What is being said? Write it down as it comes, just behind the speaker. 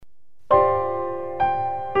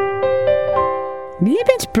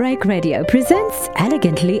Limit Break Radio presents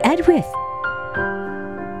Elegantly Edwyth.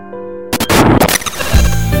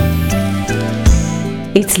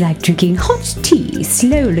 It's like drinking hot tea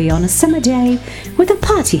slowly on a summer day with a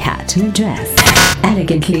party hat and a dress.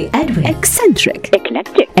 Elegantly Edwyth. Eccentric,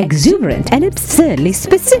 eclectic, exuberant, and absurdly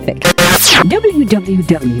specific.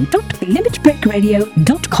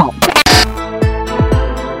 www.limitbreakradio.com.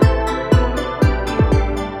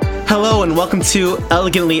 Hello and welcome to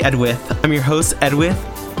Elegantly Edwyth. I'm your host, Edwyth.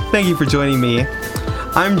 Thank you for joining me.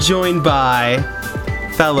 I'm joined by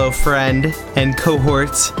fellow friend and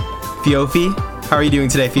cohort, Feofi. How are you doing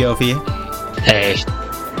today, Feofi? Hey,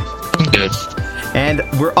 I'm good. And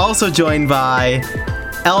we're also joined by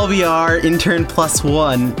LBR Intern Plus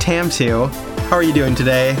One, TamTu. How are you doing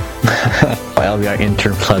today? LBR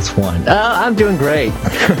Intern Plus One. I'm doing great.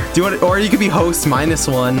 Do you want, or you could be host minus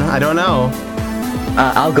one. I don't know.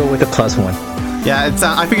 I'll go with the plus one. Yeah, it's.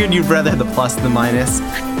 I figured you'd rather have the plus than the minus.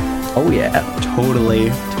 Oh yeah. Totally.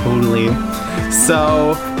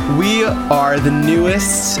 So, we are the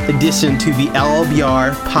newest addition to the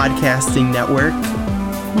LBR podcasting network.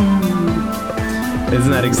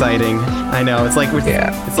 Isn't that exciting? I know. It's like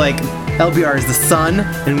It's like LBR is the sun,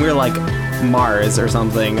 and we're like Mars or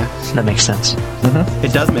something. That makes sense. Mm-hmm.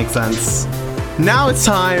 It does make sense. Now it's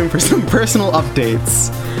time for some personal updates.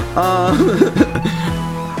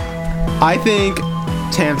 I think,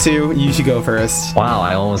 TamTu, you should go first. Wow,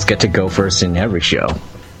 I almost get to go first in every show.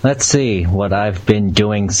 Let's see what I've been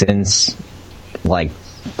doing since, like,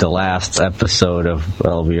 the last episode of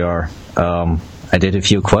LBR. I did a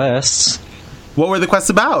few quests. What were the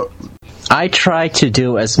quests about? I tried to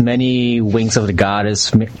do as many Wings of the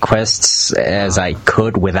Goddess quests as I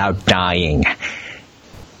could without dying.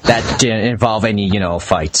 That didn't involve any,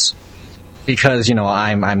 fights. Because,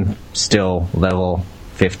 I'm still level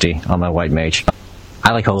 50 on my white mage.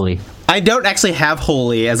 I like Holy. I don't actually have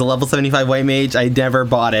Holy as a level 75 white mage. I never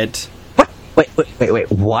bought it. What?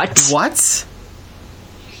 Wait, what? What?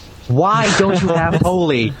 Why don't you have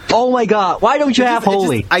Holy? Oh my god, why don't you have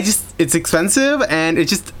Holy? It's expensive, and it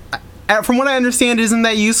just, from what I understand, it isn't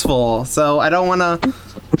that useful, so I don't want to...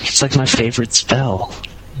 It's like my favorite spell.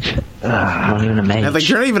 I'm not even a mage. Like,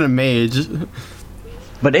 you're not even a mage.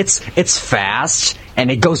 But it's fast,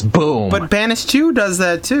 and it goes boom. But Banish 2 does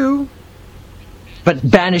that too. But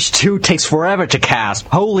Banish 2 takes forever to cast.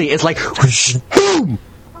 Holy is like boom.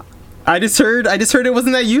 I just heard it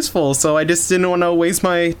wasn't that useful, so I just didn't want to waste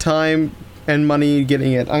my time and money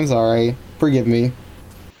getting it. I'm sorry. Forgive me.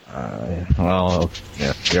 Well,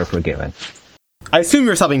 yeah, you're forgiven. I assume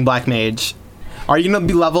you're subbing Black Mage. Are you gonna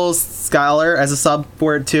be level Scholar as a sub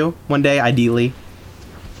for it too? One day, ideally.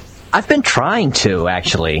 I've been trying to,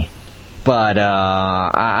 actually. But,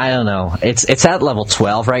 I don't know. It's at level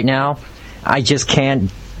 12 right now. I just can't...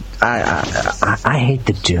 I hate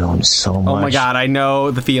the dunes so much. Oh my god, I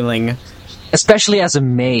know the feeling. Especially as a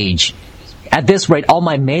mage. At this rate, all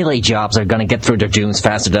my melee jobs are gonna get through the dunes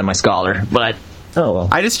faster than my Scholar. But, oh well.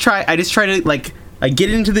 I just try to, like... I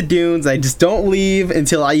get into the dunes, I just don't leave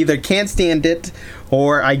until I either can't stand it,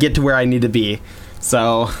 or I get to where I need to be.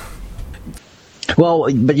 So...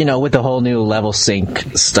 Well, but with the whole new level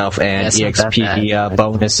sync stuff and EXP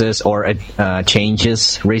bonuses or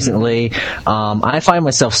changes recently, I find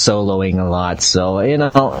myself soloing a lot. So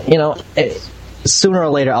sooner or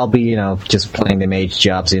later I'll be just playing the mage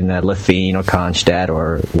jobs in Lithene or Kronstadt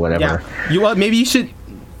or whatever. Yeah. Maybe you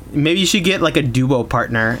should get like a duo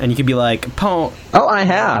partner, and you could be like, "Oh, I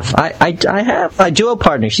have. I have a duo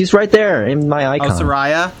partner. She's right there in my icon." Oh,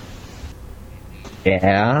 Soraya.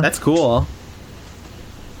 Yeah, that's cool.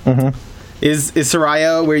 Mm-hmm. Is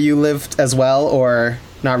Soraya where you lived as well, or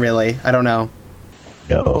not really? I don't know.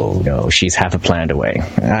 No, she's half a planet away.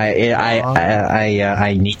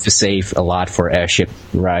 I need to save a lot for airship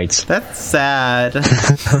rides. That's sad.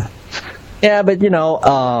 Yeah, but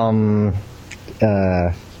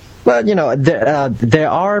there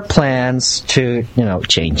are plans to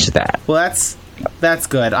change that. Well, that's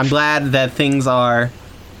good. I'm glad that things are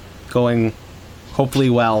going hopefully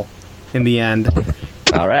well in the end.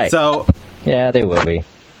 All right. So, yeah, they will be.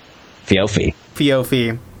 Feofi.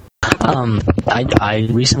 I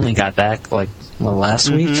recently got back last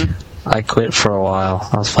week. I quit for a while.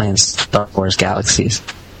 I was playing Star Wars Galaxies.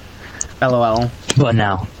 LOL. But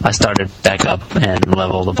now I started back up and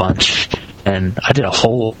leveled a bunch, and I did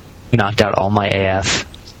knocked out all my AF.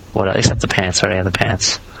 Except the pants. I already had the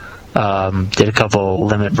pants. Did a couple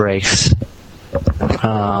limit breaks.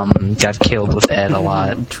 Got killed with Ed a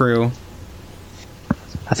lot. True.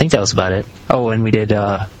 I think that was about it. Oh, and we did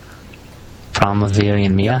Prom with Vivi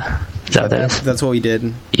and Mia. Is that what that is? That's what we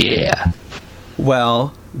did. Yeah.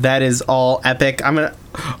 Well, That is all epic.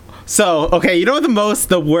 So, okay, you know what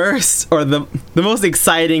the worst, or the most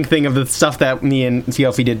exciting thing of the stuff that me and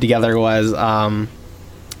Feofi did together was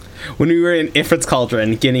when we were in Ifrit's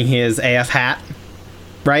Cauldron getting his AF hat,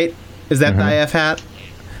 right? Is that the AF hat?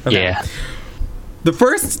 Okay. Yeah. The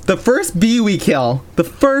first bee we kill,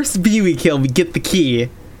 we get the key.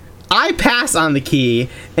 I pass on the key,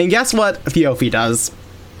 and guess what Feofi does?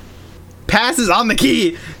 Passes on the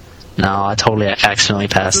key. No, I totally accidentally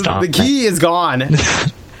passed on. The key is gone.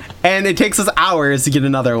 And it takes us hours to get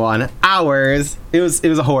another one. Hours. It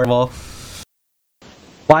was horrible.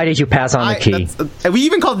 Why did you pass on the key? We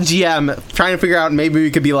even called the GM trying to figure out maybe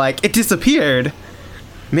we could be like, it disappeared.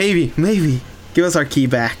 Maybe. Give us our key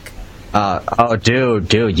back.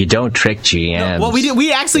 Dude, you don't trick GMs. No, well,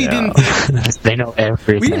 we actually didn't think, they know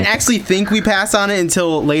everything. we didn't actually think we passed on it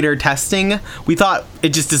until later testing. We thought it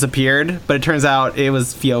just disappeared, but it turns out it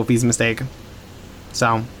was Feofi's mistake.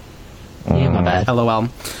 So, Yeah, my bad. LOL.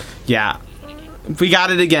 Yeah. We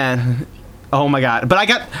got it again. Oh my god. But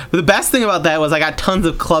the best thing about that was I got tons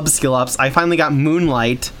of club skill ups. I finally got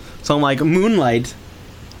Moonlight. So I'm like, Moonlight.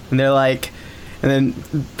 And they're like, and then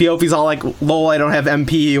Feofi's all like, lol, I don't have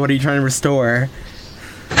MP. What are you trying to restore?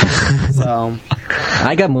 So.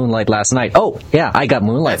 I got Moonlight last night. Oh, yeah, I got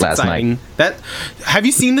Moonlight last night. Have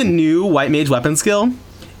you seen the new White Mage weapon skill?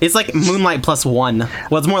 It's like Moonlight +1.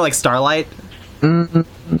 Well, it's more like Starlight.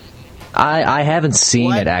 I haven't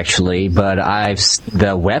seen it actually, but I've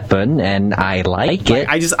the weapon and I like it.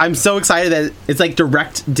 I'm so excited that it's like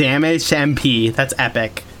direct damage to MP. That's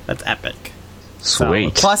epic.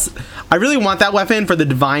 Sweet. So, plus, I really want that weapon for the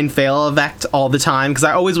Divine Veil effect all the time because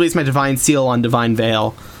I always waste my Divine Seal on Divine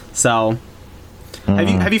Veil. So,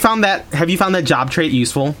 have you found that job trait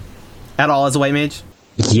useful at all as a White Mage?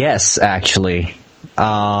 Yes, actually.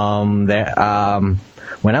 When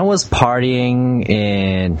I was partying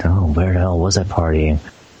in where the hell was I partying?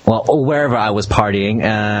 Well, wherever I was partying,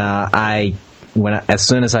 as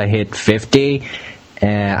soon as I hit 50,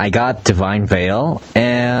 I got Divine Veil,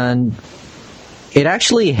 and it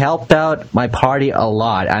actually helped out my party a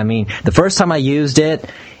lot. I mean, the first time I used it,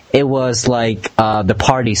 it was like the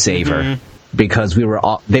party saver because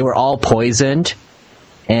they were all poisoned,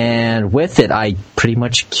 and with it, I pretty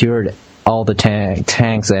much cured all the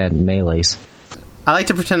tanks and melees. I like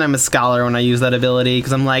to pretend I'm a scholar when I use that ability,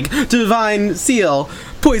 because I'm like, Divine Seal,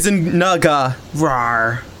 Poison Naga,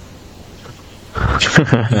 rawr.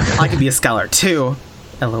 I could be a scholar too.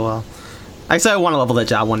 LOL. Actually, I want to level that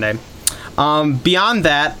job one day. Beyond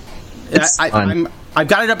that, I've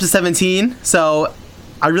got it up to 17, so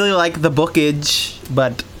I really like the bookage,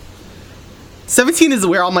 but 17 is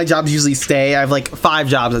where all my jobs usually stay. I have like 5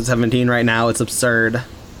 jobs at 17 right now. It's absurd.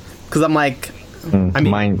 Because I'm like,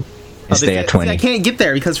 mine stay at 20. I can't get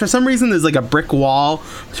there because for some reason there's like a brick wall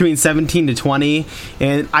between 17 to 20,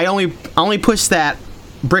 and I only push that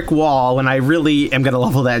brick wall when I really am gonna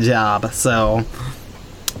level that job. So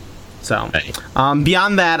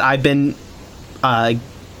beyond that, I've been leveling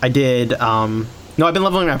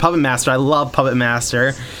my Puppet Master. I love Puppet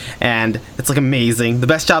Master, and it's like amazing, the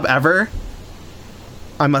best job ever,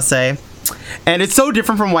 I must say. And it's so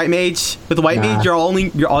different from White Mage. With White Mage, all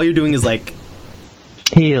you're doing is like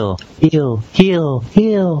heal.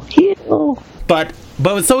 But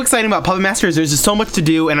what's so exciting about Puppet Master is there's just so much to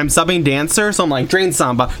do, and I'm subbing Dancer, so I'm like Drain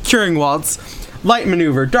Samba, Curing Waltz, Light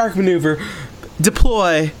Maneuver, Dark Maneuver,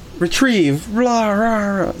 Deploy, Retrieve, blah,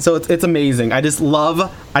 rah, rah. So it's amazing. I just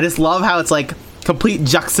love how it's like complete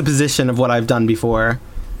juxtaposition of what I've done before.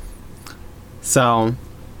 So,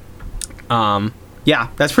 yeah,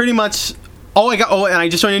 that's pretty much. And I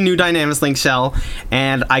just joined a new Dynamis Link shell,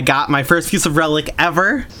 and I got my first piece of relic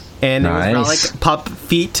ever, and it was relic Pup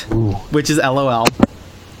Feet, which is LOL.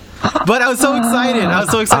 But I was so excited.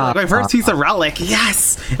 Like, my first piece of relic,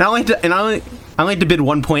 yes! And I only had to bid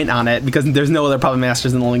 1 point on it because there's no other Puppet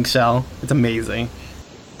Masters in the Link shell. It's amazing.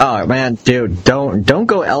 Oh man, dude, don't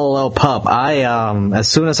go LOL Pup. As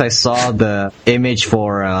soon as I saw the image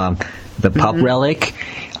for the Pup relic,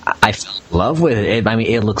 I fell in love with it. I mean,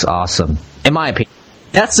 it looks awesome. In my opinion.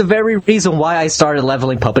 That's the very reason why I started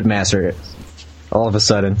leveling Puppet Master all of a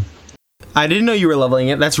sudden. I didn't know you were leveling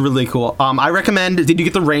it. That's really cool. I recommend, did you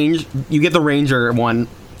get the range? You get the Ranger one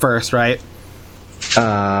first, right?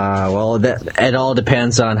 Well, it all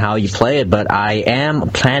depends on how you play it, but I am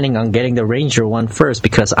planning on getting the Ranger one first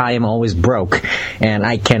because I am always broke, and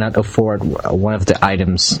I cannot afford one of the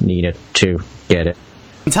items needed to get it.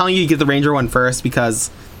 I'm telling you to get the Ranger one first because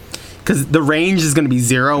the range is going to be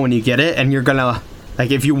 0 when you get it, and you're going to,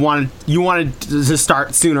 like, if you wanted to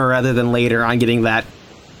start sooner rather than later on getting that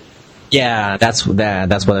Yeah, that's what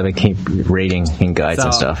I keep reading in guides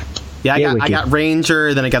and stuff. Yeah, I got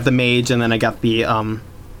Ranger, then I got the Mage, and then I got the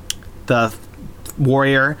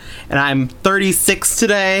Warrior, and I'm 36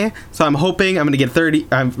 today, so I'm hoping I'm gonna get 30.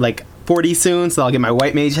 I'm like 40 soon, so I'll get my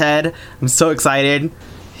White Mage head. I'm so excited.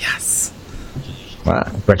 Yes. Wow!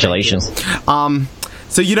 Congratulations.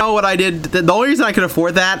 So you know what I did? The only reason I could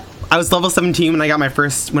afford that, I was level 17 when I got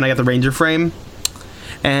the Ranger frame,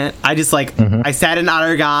 and I just I sat in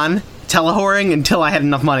Ottergon telehorring until I had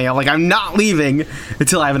enough money. I'm like, I'm not leaving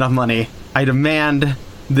until I have enough money. I demand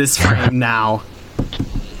this frame now.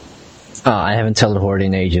 Oh, I haven't teleported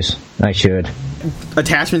in ages. I should.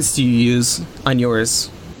 Attachments do you use on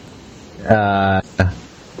yours?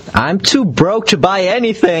 I'm too broke to buy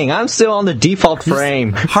anything. I'm still on the default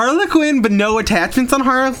frame. Harlequin, but no attachments on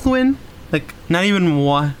Harlequin? Like, not even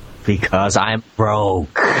one? Because I'm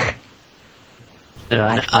broke.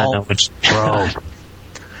 I know it's broke.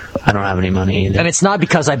 I don't have any money either. And it's not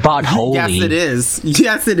because I bought Holy. Yes, it is.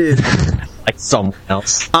 Yes, it is. Like someone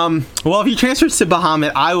else. Well, if you transfer to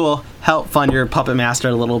Bahamut, I will help fund your Puppet Master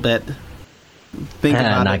a little bit. Think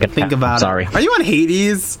about it. Sorry. Are you on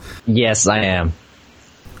Hades? Yes, I am.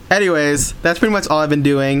 Anyways, that's pretty much all I've been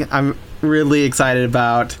doing. I'm really excited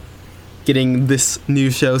about getting this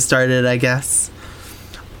new show started, I guess.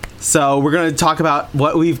 So we're going to talk about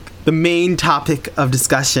the main topic of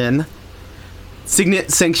discussion.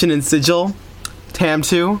 Signet, Sanction, and Sigil.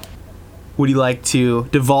 TamTu. Would you like to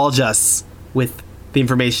divulge us with the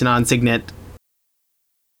information on Signet?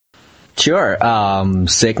 Sure.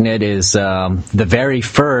 Signet is the very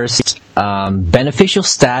first beneficial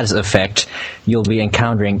status effect you'll be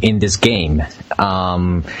encountering in this game.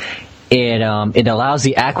 It allows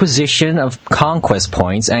the acquisition of conquest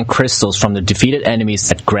points and crystals from the defeated enemies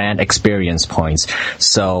that grant experience points.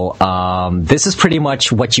 So this is pretty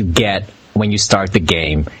much what you get when you start the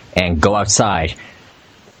game and go outside.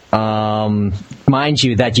 Mind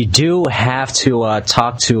you that you do have to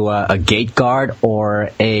talk to a gate guard or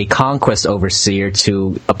a conquest overseer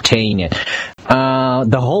to obtain it.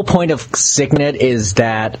 The whole point of Signet is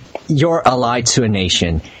that you're allied to a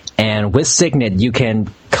nation, and with Signet you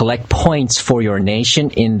can collect points for your nation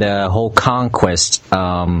in the whole conquest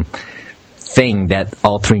thing that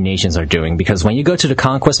all three nations are doing. Because when you go to the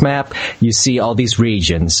conquest map, you see all these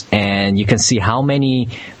regions, and you can see how many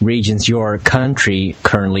regions your country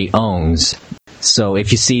currently owns. So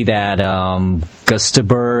if you see that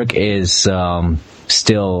Gustaberg is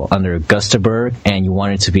still under Gustaberg, and you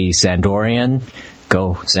want it to be Sandorian,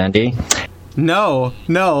 go Sandy. No,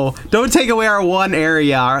 don't take away our one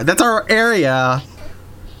area. That's our area.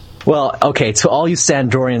 Well, okay, to all you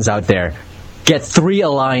Sandorians out there, get 3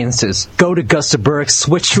 alliances, go to Gustaberg,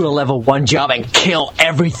 switch to a level 1 job, and kill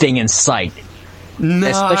everything in sight. No.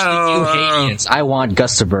 Especially you Hadians. I want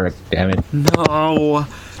Gustaberg, damn it. No.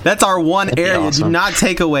 That's our one area. Awesome. Do not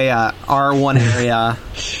take away our one area.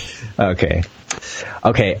 Okay.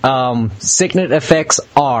 Signet effects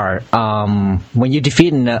are, when you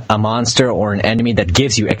defeat a monster or an enemy that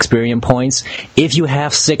gives you experience points, if you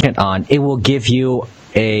have Signet on, it will give you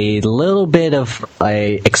a little bit of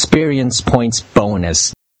a experience points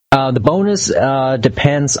bonus. The bonus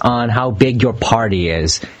depends on how big your party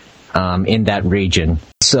is in that region.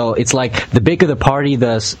 So it's like the bigger the party,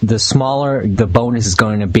 the smaller the bonus is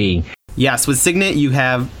going to be. Yes, with Signet you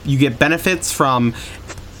get benefits from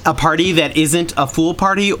a party that isn't a full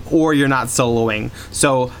party, or you're not soloing.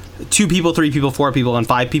 So 2 people, 3 people, 4 people, and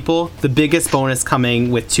 5 people. The biggest bonus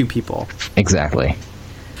coming with 2 people. Exactly.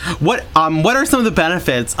 What are some of the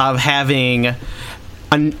benefits of having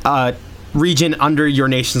a region under your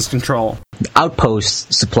nation's control?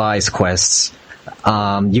 Outposts, supplies, quests.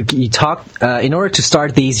 You talk in order to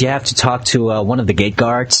start these. You have to talk to one of the gate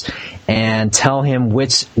guards and tell him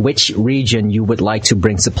which region you would like to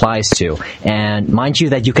bring supplies to. And mind you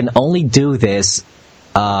that you can only do this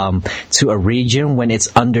to a region when it's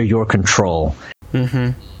under your control.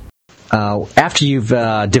 Mm-hmm. After you've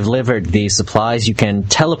delivered these supplies, you can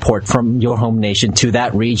teleport from your home nation to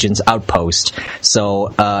that region's outpost.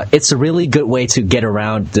 So it's a really good way to get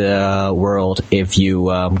around the world if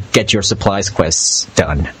you get your supplies quests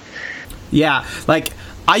done. Yeah, like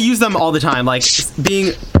I use them all the time. Like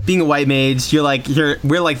being a white mage, we're like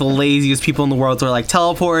the laziest people in the world. So we're like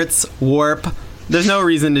teleports, warp. There's no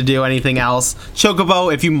reason to do anything else.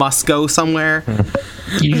 Chocobo, if you must go somewhere.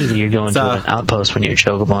 Usually you're going to an outpost when you're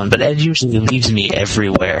Chocobo, but Ed usually leaves me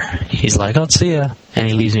everywhere. He's like, "I'll see ya," and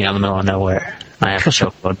he leaves me out in the middle of nowhere. I have to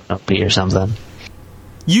Chocobo or something.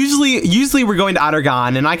 Usually we're going to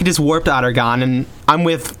Ottergon, and I can just warp to Ottergon, and I'm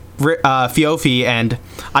with Feofi, and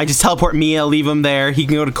I just teleport Mia, leave him there. He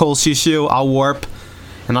can go to Kol Shushu, I'll warp,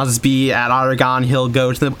 and I'll just be at Ottergon. He'll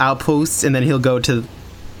go to the outpost, and then he'll go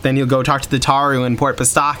talk to the Taru in Port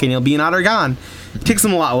Pastak, and he'll be in Ottergon. It takes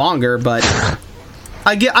him a lot longer, but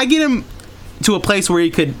I get him to a place where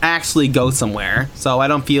he could actually go somewhere, so I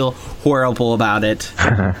don't feel horrible about it.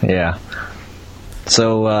 Yeah.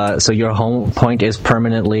 So your home point is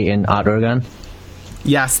permanently in Ottergon?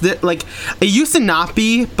 Yes, it used to not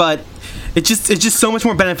be, but it's just so much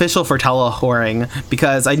more beneficial for telehoring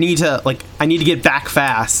because I need to get back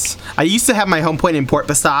fast. I used to have my home point in Port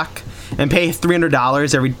Pastak and pay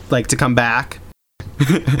 $300 every to come back,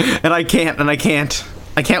 and I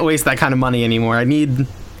can't waste that kind of money anymore. I need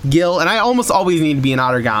Gil, and I almost always need to be in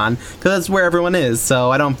Ottergon because that's where everyone is. So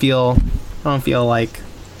I don't feel like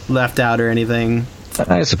left out or anything.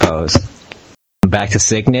 I suppose. Back to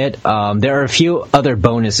Signet. There are a few other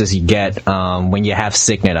bonuses you get when you have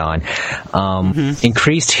Signet on.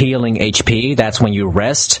 Increased healing HP. That's when you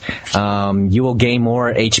rest. You will gain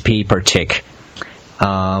more HP per tick.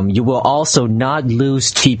 You will also not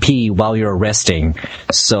lose TP while you're resting.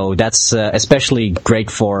 So that's especially great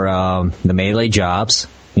for the melee jobs.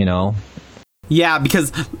 Yeah,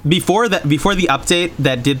 because before the update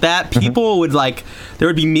that did that, people would there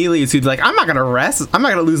would be melees who'd be like, I'm not gonna rest, I'm not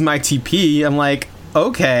gonna lose my TP. I'm like,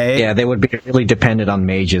 okay. Yeah, they would be really dependent on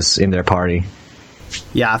mages in their party.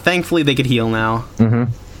 Yeah, thankfully they could heal now.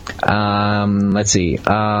 Let's see.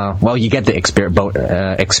 Well, you get the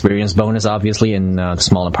experience bonus, obviously, in the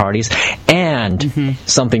smaller parties, and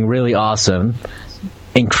something really awesome: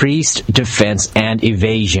 increased defense and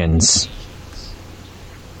evasions.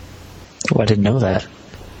 Oh, I didn't know that.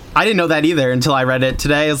 I didn't know that either until I read it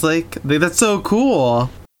today. I was like, that's so cool.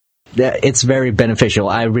 It's very beneficial.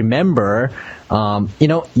 I remember, you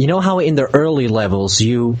know how in the early levels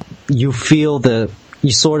you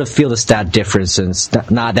sort of feel the stat differences,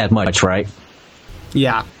 not that much, right?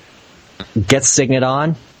 Yeah. Get Signet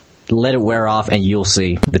on, let it wear off, and you'll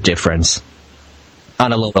see the difference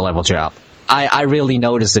on a lower level job. I really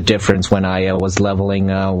noticed the difference when I was leveling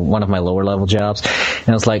one of my lower level jobs, and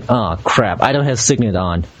I was like, oh crap, I don't have Signet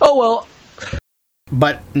on. Oh well.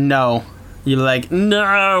 But no. You're like,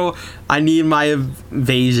 no, I need my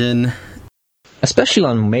evasion. Especially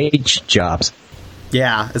on mage jobs.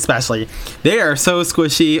 Yeah, especially. They are so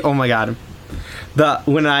squishy. Oh my god.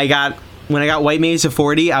 When I got white mage to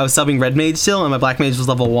 40, I was subbing red mage still, and my black mage was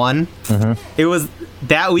level 1. It was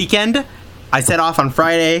that weekend. I set off on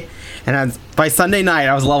Friday, and by Sunday night,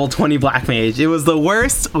 I was level 20 black mage. It was the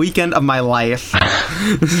worst weekend of my life.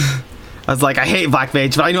 I was like, I hate black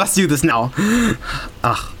mage, but I must do this now.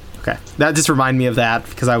 Ugh. Okay, that just reminded me of that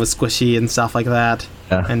because I was squishy and stuff like that.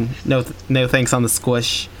 Yeah. And no thanks on the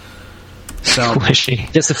squish. So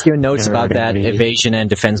squishy. Just a few notes about that evasion and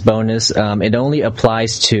defense bonus. It only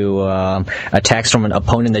applies to attacks from an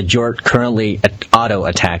opponent that you're currently auto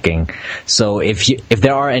attacking. So if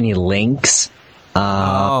there are any links,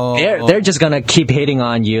 they're just gonna keep hitting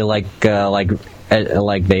on you like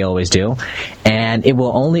they always do, and it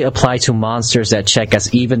will only apply to monsters that check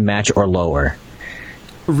as even match or lower.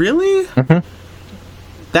 Really?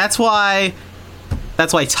 That's why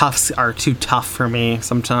toughs are too tough for me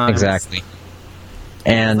sometimes. Exactly.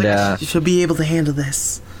 And you should be able to handle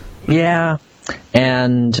this. Yeah.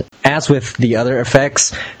 And as with the other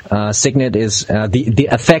effects, Signet is the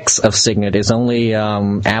effects of Signet is only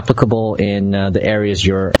applicable in the areas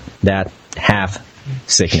that have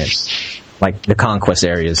Signet, like the conquest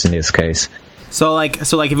areas in this case. So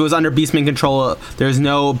if it was under Beastman control, there's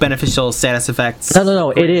no beneficial status effects?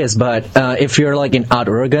 No, it is, but if you're in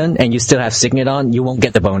Ottergon and you still have Signet on, you won't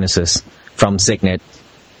get the bonuses from Signet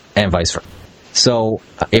and vice versa. So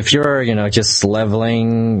if you're, just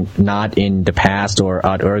leveling not in the past or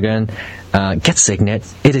Ottergon, get Signet.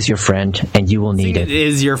 It is your friend, and you will need it. Signet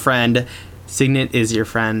is your friend. Signet is your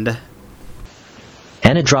friend.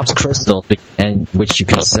 And it drops crystal, which you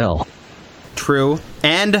can sell. True.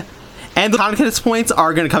 And the conquest points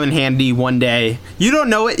are going to come in handy one day. You don't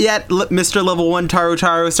know it yet, Mr. Level 1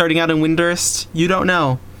 Taro starting out in Windurst. You don't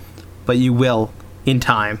know. But you will in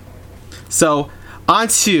time. So, on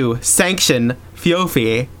to Sanction.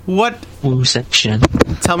 Feofi. What? Ooh, Sanction.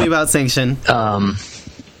 Tell me about Sanction.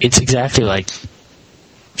 It's exactly like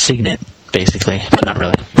Signet, basically. But not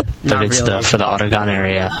really. But it's really. For the Ottergon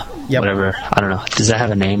area. Yep. Whatever. I don't know. Does that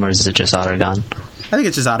have a name, or is it just Ottergon? I think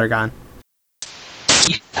it's just Ottergon.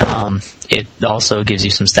 It also gives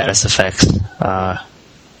you some status effects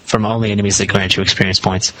from only enemies that grant you experience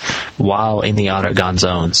points while in the Ottergon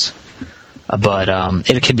zones. But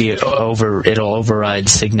it can be it'll override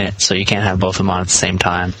Signet, so you can't have both of them on at the same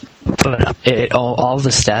time. But all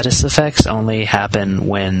the status effects only happen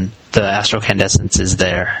when the astrocandescence is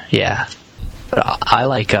there. Yeah. I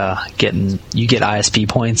like getting, you get ISP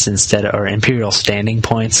points instead of, or Imperial Standing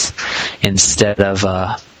points instead of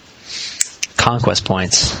Conquest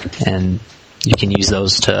points, and you can use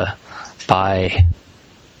those to buy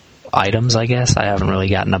items, I guess. I haven't really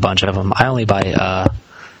gotten a bunch of them. I only buy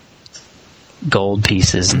gold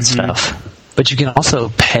pieces and stuff. But you can also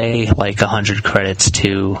pay like 100 credits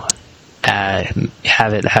to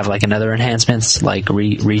have like another enhancements, like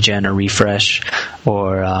regen or refresh,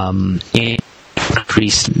 or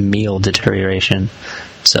increased meal deterioration.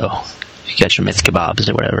 So you get your myth kebabs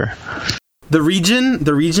or whatever. The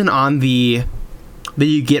region on that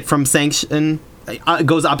you get from Sanction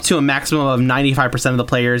goes up to a maximum of 95% of the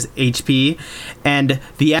player's HP, and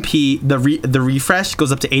the MP, the refresh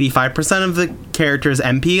goes up to 85% of the character's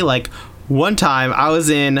MP. Like, one time I was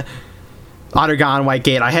in Ottergon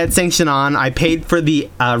Whitegate, I had Sanction on, I paid for the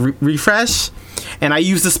refresh, and I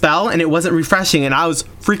used the spell, and it wasn't refreshing, and I was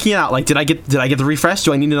freaking out. Like, did I get the refresh?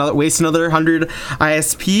 Do I need to waste another 100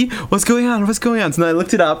 ISP? What's going on? So then I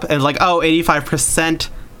looked it up, and like, 85%.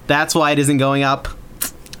 That's why it isn't going up.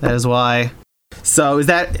 That is why. So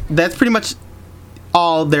that's pretty much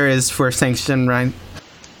all there is for Sanction, right?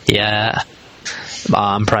 Yeah.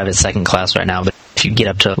 I'm private second class right now, but if you get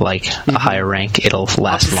up to like a higher rank, it'll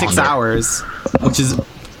last longer. 6 hours,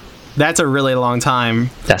 that's a really long time.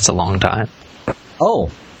 That's a long time. Oh,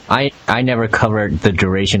 I never covered the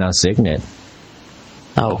duration of Signet.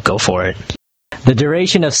 Oh, go for it. The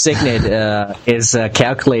duration of Signet is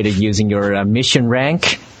calculated using your mission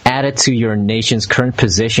rank added to your nation's current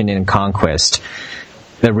position in Conquest.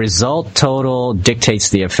 The result total dictates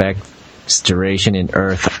the effect's duration in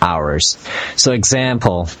Earth hours. So,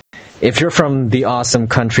 example, if you're from the awesome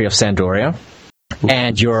country of Sandoria,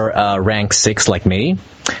 and you're rank 6 like me,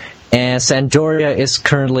 and Sandoria is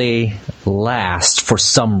currently last for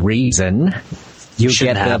some reason, you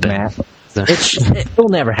get the map. It'll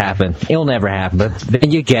never happen. But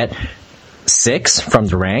then you get 6 from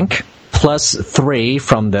the rank, plus 3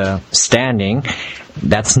 from the standing.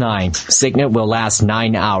 That's 9. Signet will last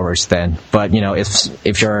 9 hours then. But,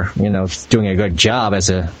 if you're, doing a good job as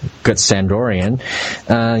a good Sandorian,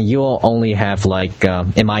 you'll only have, like,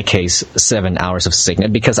 in my case, 7 hours of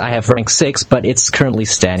Signet, because I have rank 6, but it's currently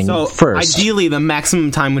standing first. Ideally, the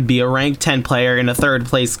maximum time would be a rank 10 player in a third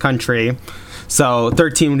place country. So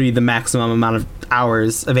 13 would be the maximum amount of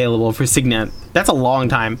hours available for Signet. That's a long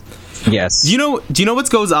time. Yes. Do you know what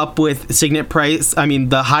goes up with Signet price? I mean,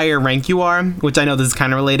 the higher rank you are, which I know this is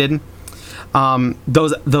kind of related.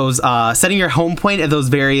 Those setting your home point at those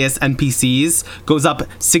various NPCs goes up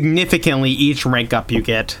significantly each rank up you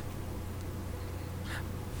get,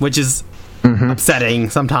 which is upsetting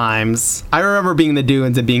sometimes. I remember being in the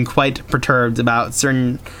dunes and being quite perturbed about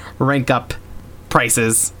certain rank up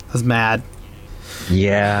prices. I was mad.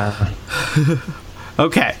 Yeah.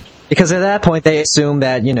 Okay. Because at that point, they assume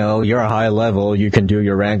that, you're a high level, you can do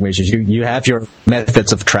your rank missions, you have your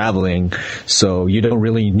methods of traveling, so you don't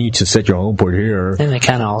really need to set your home port here. And they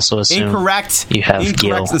kind of also assume Incorrect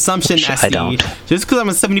Gil, assumption, SD. I don't. Just because I'm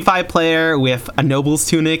a 75 player with a Noble's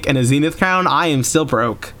Tunic and a Zenith Crown, I am still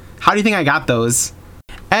broke. How do you think I got those?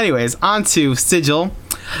 Anyways, on to Sigil.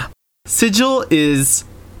 Sigil is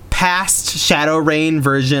past Shadow Reign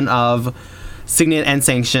version of Signet and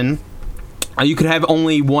Sanction. You could have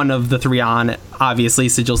only one of the 3 on, obviously,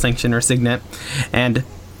 Sigil, Sanction, or Signet. And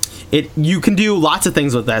you can do lots of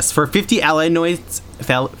things with this. For 50 allied notes,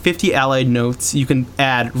 you can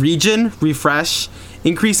add regen, refresh,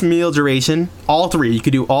 increase meal duration, all 3. You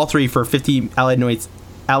could do all 3 for 50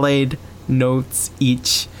 allied notes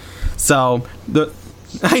each. So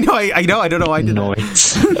I don't know why I did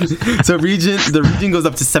that. So the regen goes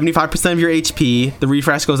up to 75% of your HP, the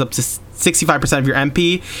refresh goes up to 65% of your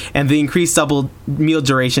MP, and the increased double meal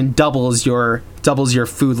duration doubles your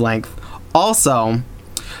food length. Also,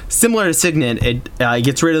 similar to Signet, it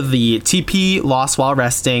gets rid of the TP loss while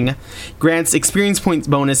resting, grants experience points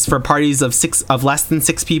bonus for parties of less than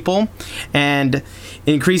 6 people, and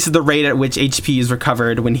increases the rate at which HP is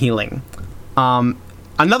recovered when healing.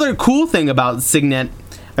 Another cool thing about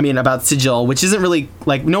about Sigil, which isn't really,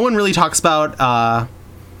 like, no one really talks about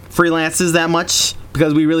freelances that much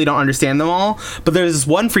because we really don't understand them all, but there's this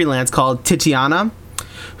one freelance called Titiana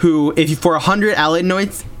who, if you, for 100 alloyed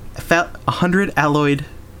notes, I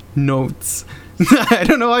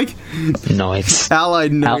don't know, like,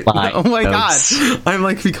 allied notes. Oh my god, I'm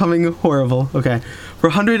like becoming horrible. Okay, for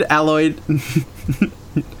 100 alloyed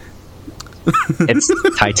it's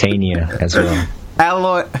Titania as well.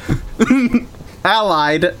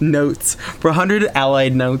 Allied notes. For 100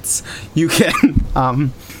 allied notes, you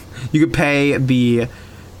can pay the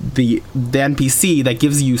the NPC that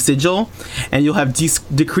gives you Sigil, and you'll have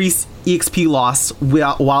decreased EXP loss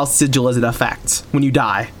while Sigil is in effect when you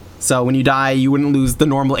die. So when you die, you wouldn't lose the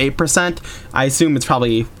normal 8%. I assume it's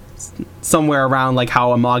probably somewhere around like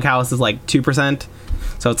how a Mog House is like 2%.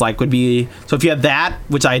 So it's like so if you have that,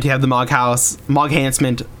 which I have the Mog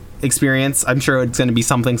Enhancement experience, I'm sure it's going to be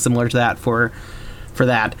something similar to that for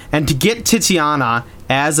that. And to get Titiana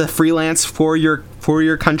as a freelance for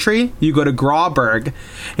your country, you go to Grauberg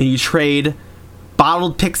and you trade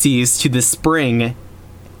bottled pixies to the spring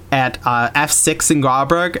at F6 in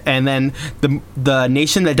Grauberg, and then the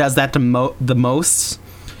nation that does that the most,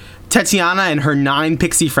 Titiana and her 9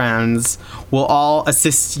 pixie friends will all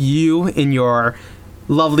assist you in your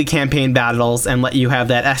lovely campaign battles and let you have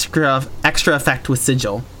that extra effect with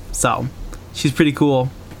Sigil. So she's pretty cool.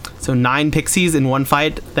 So 9 pixies in one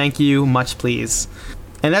fight, thank you, much please.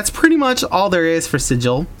 And that's pretty much all there is for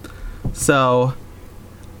Sigil. So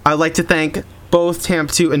I'd like to thank both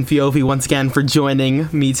TamTu and Feofi once again for joining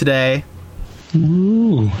me today.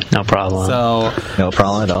 Ooh, no problem. So no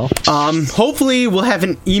problem at all. Hopefully we'll have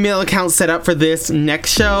an email account set up for this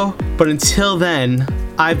next show. But until then,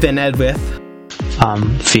 I've been Edwyth. I'm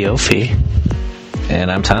Feofi.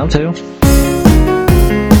 And I'm TamTu.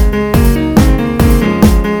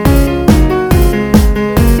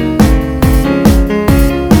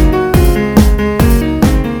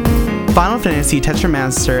 Final Fantasy,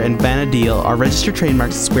 Tetramaster, and Vanadil are registered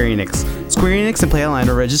trademarks of Square Enix. Square Enix and PlayOnline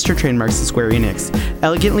are registered trademarks of Square Enix.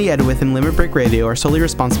 Elegantly Edwyth and Limit Break Radio are solely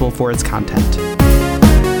responsible for its content.